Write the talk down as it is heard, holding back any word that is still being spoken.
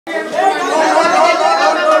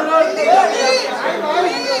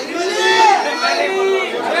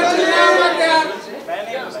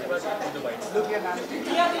Look here, ma'am.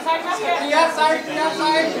 Clear side. Thank you.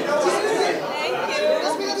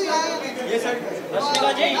 Yes, sir.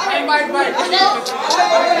 Rashmika ji. Bite.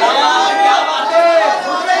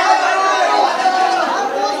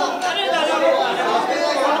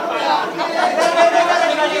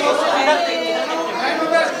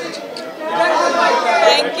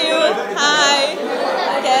 Thank you. Hi.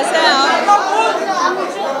 कैसे हैं आप?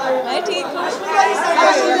 मैं ठीक हूँ.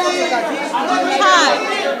 Hi.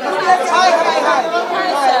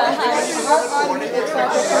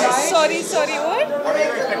 Sorry. What?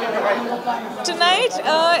 Tonight,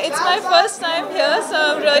 it's my first time here, so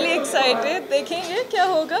I'm really excited. देखेंगे क्या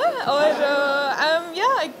होगा और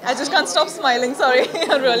I just can't stop smiling. Sorry,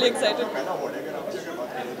 I'm really excited.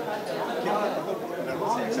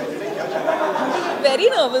 Very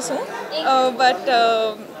nervous हूँ, but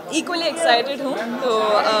equally excited हूँ. तो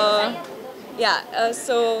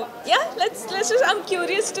let's just. I'm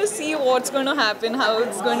curious to see what's going to happen, how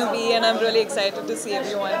it's going to be, and I'm really excited to see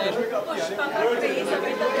everyone.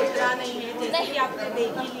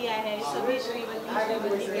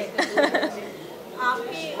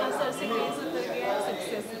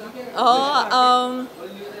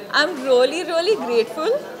 I'm really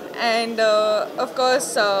grateful, and of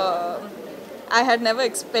course. I had never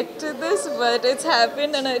expected this, but it's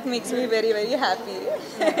happened and it makes me very happy.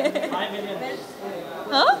 5 million views.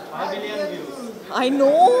 Huh? 5 million views. I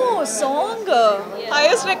know, song,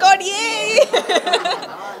 highest record, yay!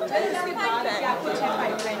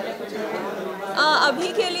 अभी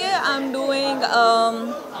के लिए I'm doing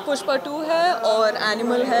Pushpa 2 है और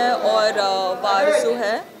animal है और वारसू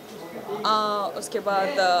है. उसके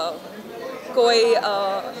बाद कोई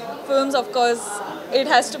films, of course, it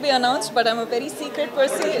has to be announced, but I'm a very secret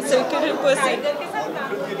person.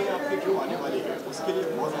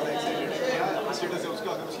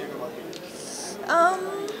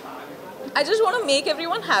 I just want to make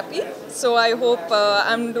everyone happy, so I hope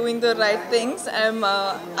I'm doing the right things.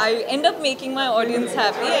 I end up making my audience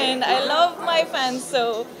happy, and I love my fans,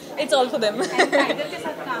 so it's all for them.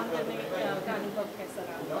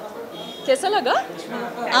 कैसा लगा?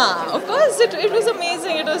 Of course, it was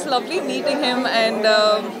amazing. It was lovely meeting him, and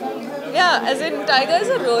as in Tiger is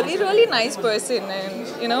a really nice person, and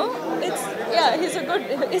he's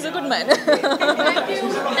a good man. Thank you.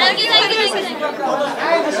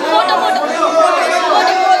 Photo.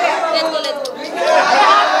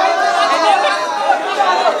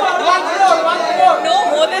 Let's go. No,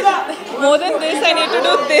 more than this, I need to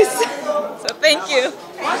do this. So thank you.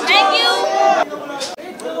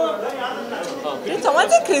 Did someone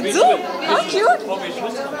say kidzu? How cute!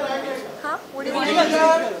 Huh? What do you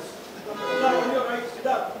want?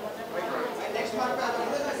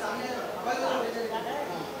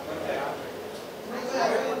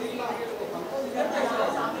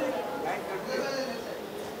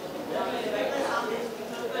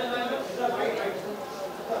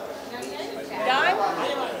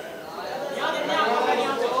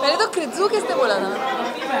 पहले तो kidzu किसने बोला था?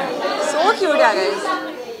 So cute, guys.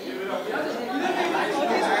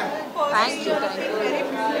 Thank you.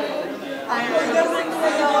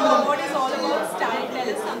 What is all about style? Tell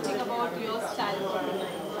us something about your style.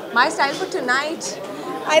 My style for tonight?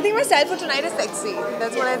 I think my style for tonight is sexy.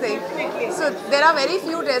 That's what I think. So there are very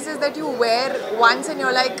few dresses that you wear once and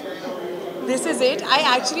you're like, this is it. I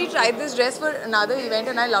actually tried this dress for another event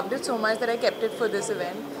and I loved it so much that I kept it for this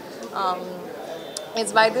event.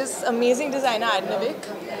 It's by this amazing designer Adnavik,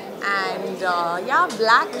 and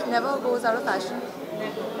black never goes out of fashion.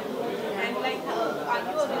 And are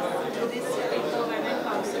you a risk taker when it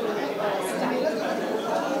comes to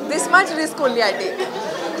style? This much risk only I take.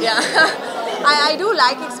 Yeah, I do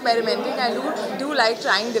like experimenting. I do like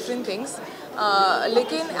trying different things.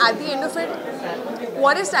 Lekin at the end of it,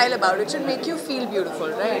 what is style about? It should make you feel beautiful,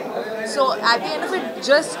 right? So at the end of it,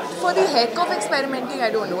 just for the heck of experimenting, I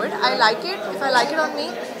don't do it. I like it. If I like it on me,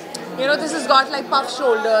 this has got like puff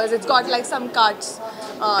shoulders, it's got like some cuts,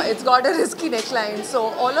 it's got a risky neckline. So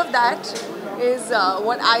all of that is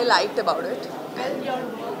what I liked about it. Well, your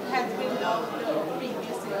work has been loved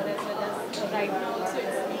previous year as well as right now, so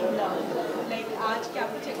it's been loved. Like, आज क्या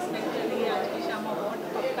कुछ expect कर रही है? आज की शाम award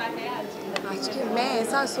पक्का है आज के? मैं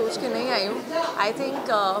ऐसा सोच के नहीं आई हूँ. I think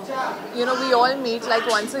we all meet like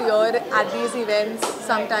once a year at these events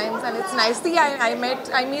sometimes, and it's nice. See, I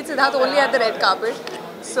meet Siddharth only at the red carpet,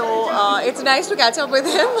 so it's nice to catch up with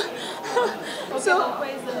him. So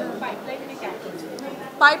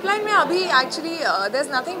pipeline में अभी actually there's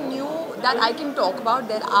nothing new that I can talk about.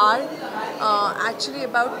 There are actually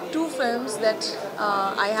about 2 films that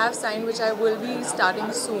I have signed, which I will be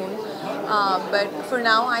starting soon. But for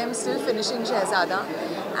now, I am still finishing Shehzada,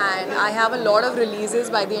 and I have a lot of releases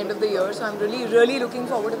by the end of the year, so I'm really looking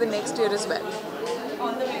forward to the next year as well.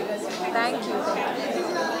 On the way, best. Thank you.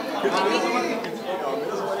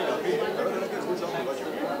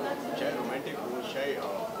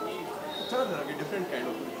 Different kind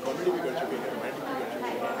of comedy भी कर चुके हैं, romantic भी कर चुके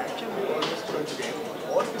हैं, action भी almost कर चुके हैं,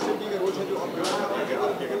 और किस तरीके के रोल्स हैं जो आप आपके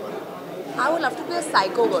अगर बात I would love to play a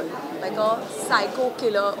psycho girl, like a psycho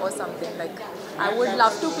killer or something. Like I would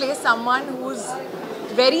love to play someone who's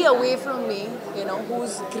very away from me, you know,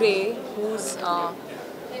 who's grey, who's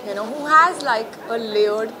you know, who has like a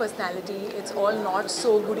layered personality. It's all not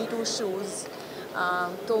so goody two shoes.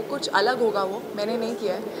 तो कुछ अलग होगा वो. मैंने नहीं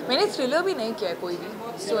किया है. मैंने thriller भी नहीं किया है कोई भी.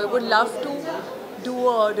 So I would love to do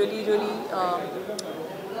a really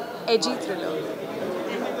edgy thriller.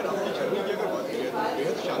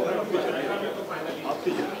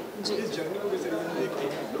 Ji.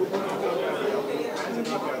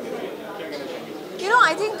 You know,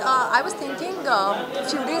 I think I was thinking a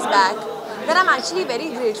few days back that I'm actually very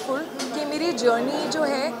grateful कि मेरी journey जो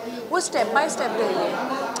है वो step by step रही है.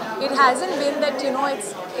 It hasn't been that, you know,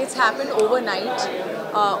 it's happened overnight,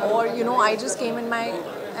 or you know, I just came in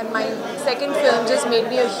and my second film just made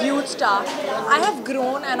me a huge star. I have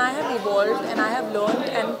grown and I have evolved and I have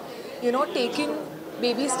learned and, you know, taken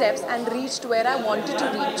baby steps and reached where I wanted to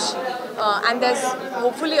reach, and there's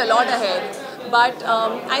hopefully a lot ahead. But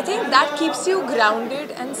I think that keeps you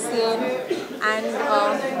grounded and sane, and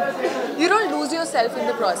you don't lose yourself in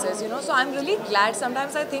the process, you know. So I'm really glad.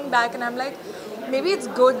 Sometimes I think back and I'm like, maybe it's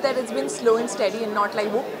good that it's been slow and steady and not like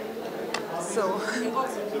whoop. So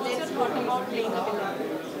What's your thought about playing a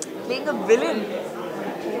villain? playing a villain,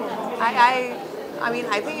 I mean,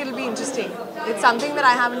 I think it'll be interesting. It's something that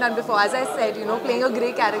I haven't done before. As I said, you know, playing a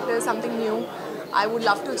grey character is something new. I would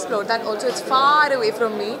love to explore that. Also, it's far away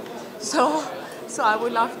from me, so I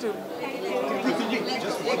would love to.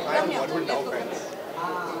 just what I am Bollywood now fans.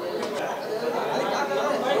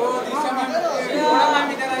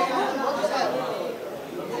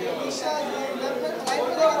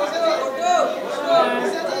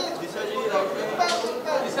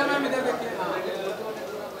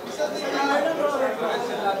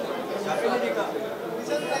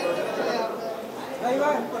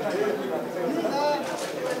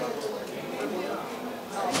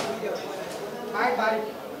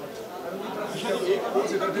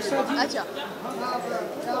 अच्छा.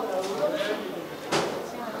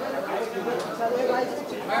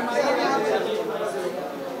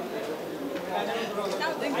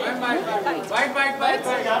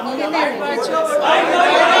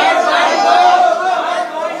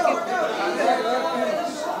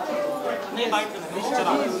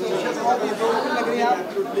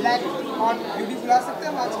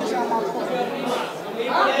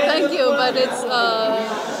 Thank you, but it's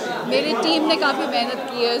मेरी team ने काफ़ी मेहनत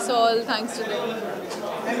की है, so all thanks to them.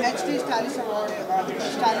 Next stylish award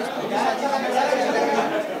stylish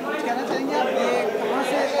कहना चाहेंगे आप ये कहाँ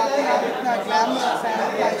से आते हैं, आप इतना ग्लैमरस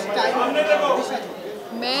है स्टाइल?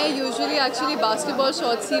 मैं यूजुअली एक्चुअली बास्केटबॉल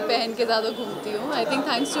शॉर्ट्स ही पहन के ज़्यादा घूमती हूँ. I think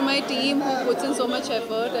thanks to my team who puts in so much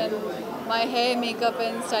effort and my hair makeup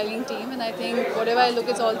and styling team, and I think whatever I look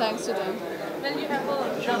it's all thanks to them. Well, you have a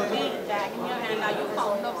lovely bag in your hand. Are you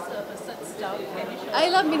fond of such stuff? I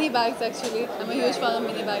love mini bags actually. I'm a huge fan of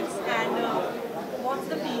mini bags. And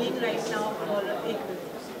what's the feeling right now for it?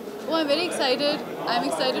 Oh, I'm very excited. I'm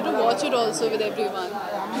excited to watch it also with everyone.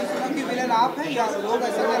 हमने सुना कि villain आप हैं या लोग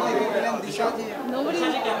ऐसा कहते हैं कि विलन दिशा जी है? Nobody.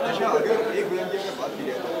 अच्छा, अगर एक विलन की अगर बात की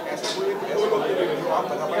जाए तो ऐसा कोई एक ऐसा कॉम्प्लीमेंट जो आप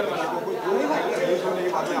बता पाए दर्शकों को जो ये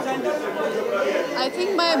बातें आपको. I think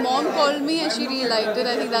my mom called me and she really liked it.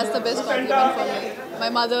 I think that's the best compliment for me. My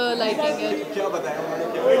mother liking it. क्या बताया उन्होंने,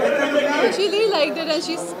 क्या She really liked it and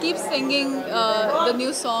she keeps singing the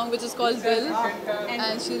new song which is called Dil,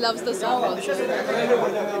 and she loves the song also.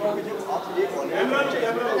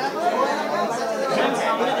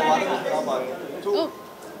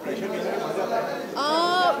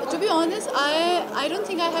 To be honest, I don't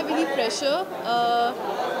think I have any pressure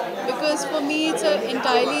because for me it's an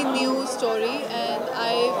entirely new story, and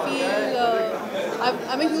I feel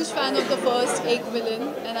I'm a huge fan of the first Ek Villain,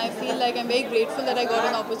 and I feel like I'm very grateful that I got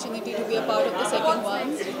an opportunity to be a part of the second one,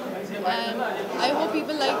 and I hope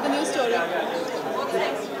people like the new story.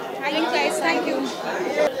 Thanks guys, thank you.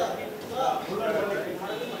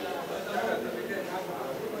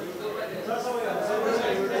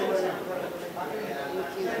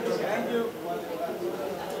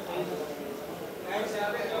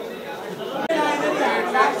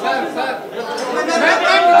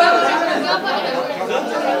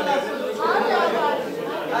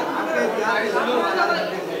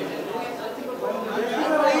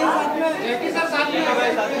 Sir साथ में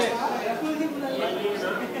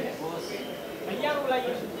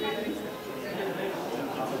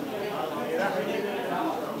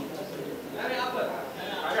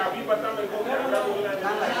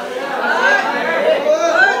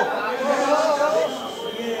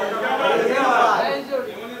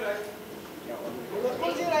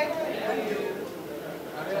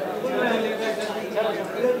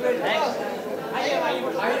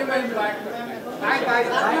हाँ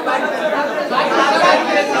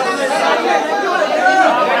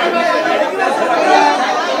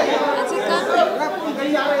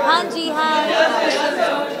जी हाँ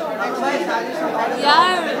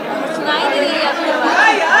यार सुनाई नहीं रही आपकी आवाज़।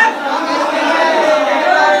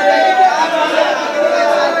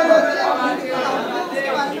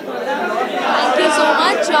 Thank you so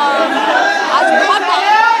much. आज बहुत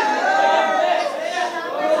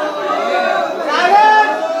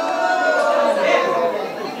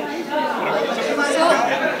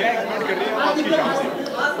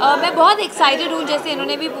मैं बहुत एक्साइटेड हूँ, जैसे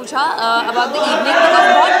इन्होंने भी पूछा अबाउट द इवनिंग, बिकॉज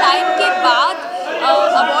बहुत टाइम के बाद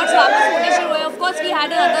अवार्ड्स वापस होने शुरू हुए। Of course we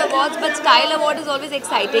had other awards but style award is always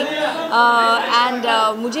exciting and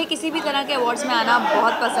मुझे किसी भी तरह के अवार्ड्स में आना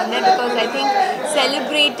बहुत पसंद है, because I think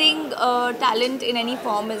celebrating talent in any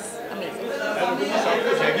form is amazing.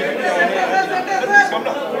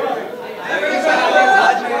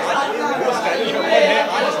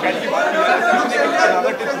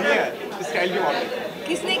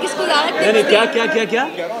 किसने किसको ज़्यादा टिप्स नहीं क्या क्या क्या क्या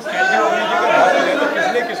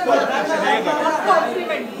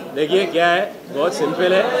देखिए क्या है, बहुत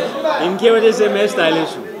सिंपल है, इनकी वजह से मैं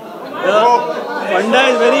स्टाइलिश हूँ। फंडा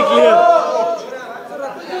इज वेरी क्लियर।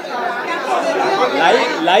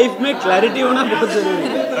 लाइफ में क्लैरिटी होना बहुत जरूरी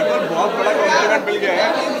है। बहुत बड़ा कॉम्प्लीमेंट मिल गया है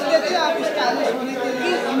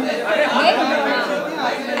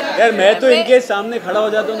यार, मैं तो इनके सामने खड़ा हो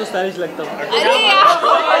जाता हूँ तो स्टाइलिश लगता हूँ। अरे यार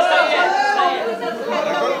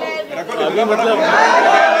अभी मतलब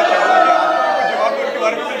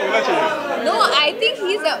no, I think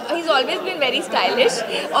he's always been very stylish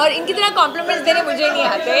और इनकी तरह कॉम्प्लीमेंट्स देने मुझे नहीं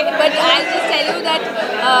आते, but I just tell you that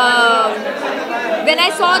when I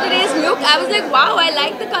saw today's look I was like wow, I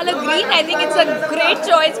like the color green, I think it's a great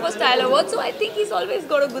choice for style awards, so I think he's always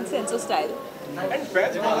got a good sense of style. And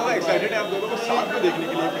fans बहुत ज़्यादा excited है आप दोनों को साथ में देखने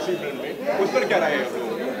के लिए किसी फिल्म में, उस पर क्या राय है आप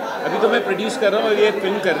लोगों की? अभी तो मैं प्रोड्यूस कर रहा हूँ और ये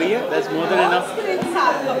फिल्म कर रही है, दैट्स मोर देन इनफ।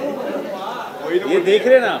 ये देख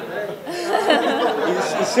रहे ना आप,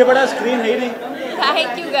 इससे बड़ा स्क्रीन है ही नहीं।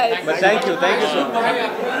 Thank you guys. But thank you so much.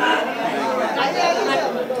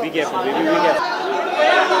 Be careful, baby, be careful.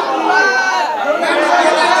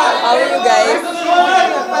 How are you guys?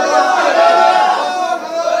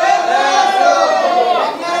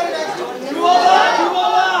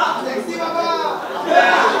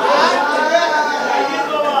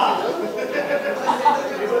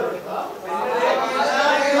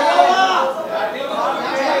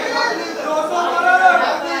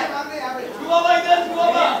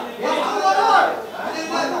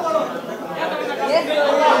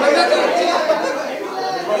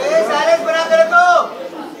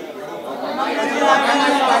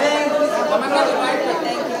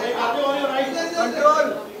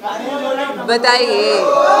 बताइए।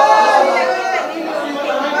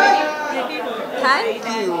 Thank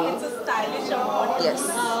you. It's a stylish award. Yes.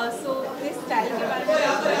 So this style के बारे में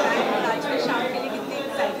आप बताएं, आज के शाम के लिए कितनी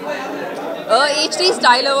excited हैं? HD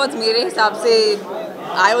Style Awards मेरे हिसाब से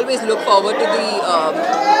I always look forward to the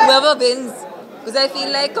whoever wins, because I feel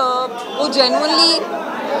like वो genuinely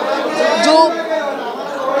जो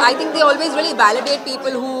I think they always really validate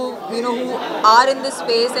people who are in this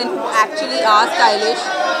space and who actually are stylish.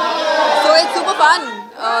 So it's super fun.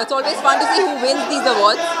 It's always fun to see who wins these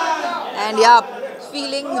awards. And yeah,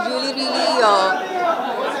 feeling really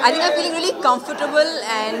I think I'm feeling really comfortable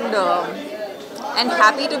and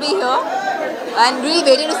happy to be here. And really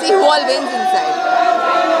waiting to see who all wins inside.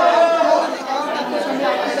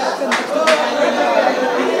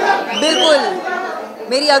 बिल्कुल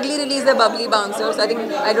मेरी अगली release है Babli bouncers. I think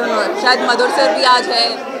I don't know, शायद मधुर sir भी आज है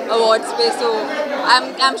awards पे, सो I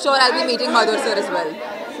am sure I will be meeting Madhur sir as well.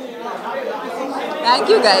 Thank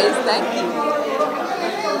you guys, thank you.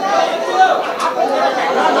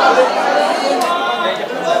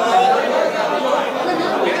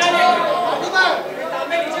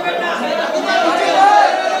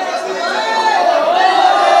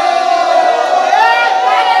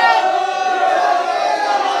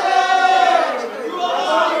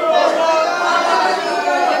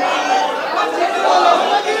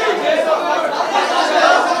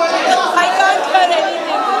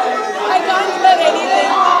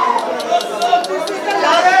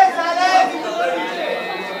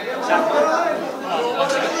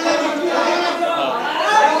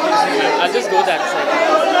 I'll just go that side.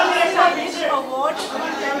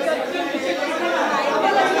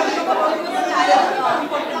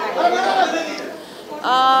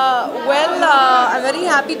 I'm very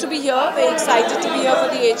happy to be here, very excited to be here for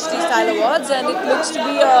the HD Style Awards, and it looks to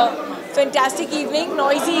be a fantastic evening,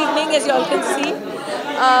 noisy evening as you all can see.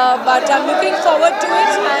 but I'm looking forward to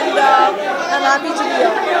it, and I'm happy to be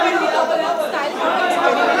here.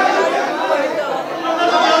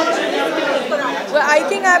 Well, I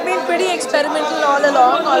think I've been pretty experimental all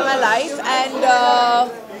along, all my life, and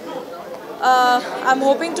I'm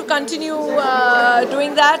hoping to continue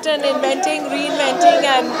doing that and inventing, reinventing,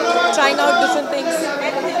 and trying out different things.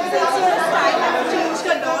 Since your style has changed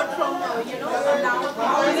a lot from, now,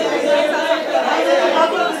 how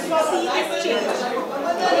do you see this change?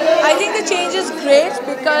 I think the change is great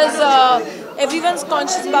because everyone's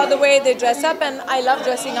conscious about the way they dress up, and I love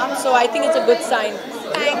dressing up, so I think it's a good sign.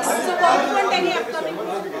 Thanks. So, what any upcoming?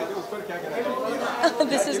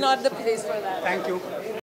 This is not the place for that. Thank you.